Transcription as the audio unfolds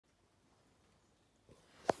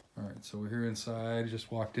So we're here inside.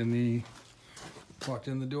 Just walked in the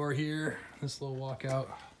door here. This little walkout.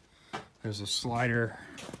 There's a slider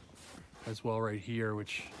as well right here,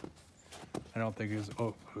 which I don't think is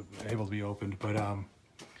able to be opened, but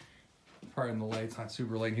pardon the lights, not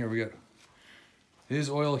super light in here. We got is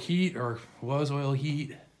oil heat, or was oil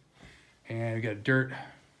heat, and we got dirt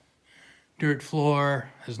floor.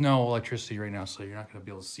 There's no electricity right now, so you're not going to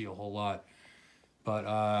be able to see a whole lot.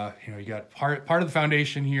 But you know, you got part of the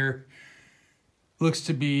foundation here. Looks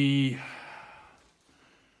to be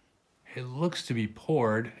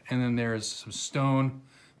poured, and then there's some stone.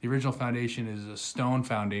 The original foundation is a stone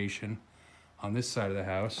foundation on this side of the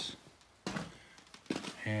house,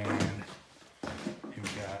 and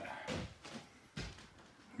you've got,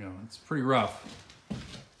 you know, it's pretty rough.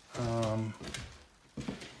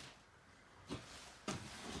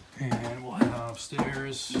 And we'll head on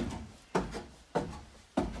upstairs.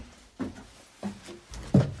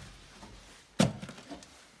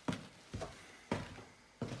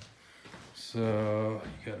 So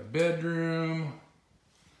you got a bedroom.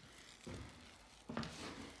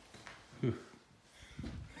 Whew.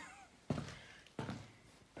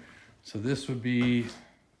 So this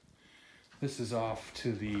is off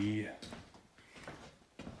to the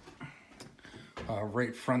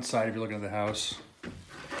right front side if you're looking at the house.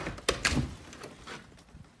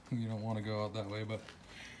 You don't want to go out that way, but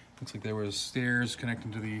looks like there was stairs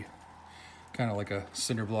connecting to the kind of like a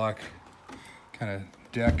cinder block kind of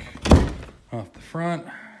deck off the front.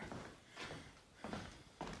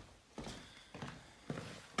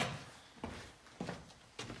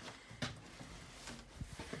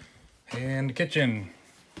 And kitchen.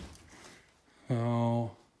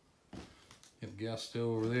 Oh, get the gas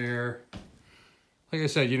stove over there. Like I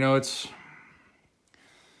said, you know, is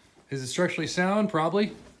it structurally sound?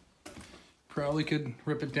 Probably could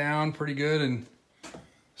rip it down pretty good and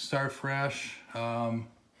start fresh.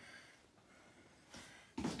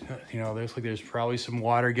 You know, there's probably some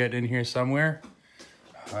water getting in here somewhere.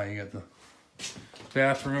 You got the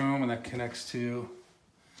bathroom, and that connects to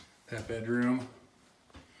that bedroom.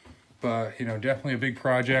 But, you know, definitely a big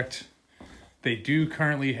project. They do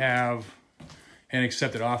currently have an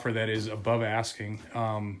accepted offer that is above asking.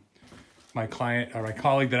 My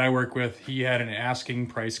colleague that I work with, he had an asking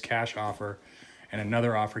price cash offer, and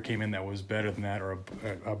another offer came in that was better than that, or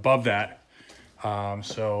above that.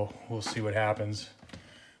 So we'll see what happens.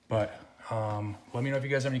 But let me know if you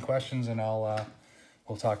guys have any questions, and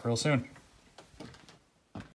we'll talk real soon.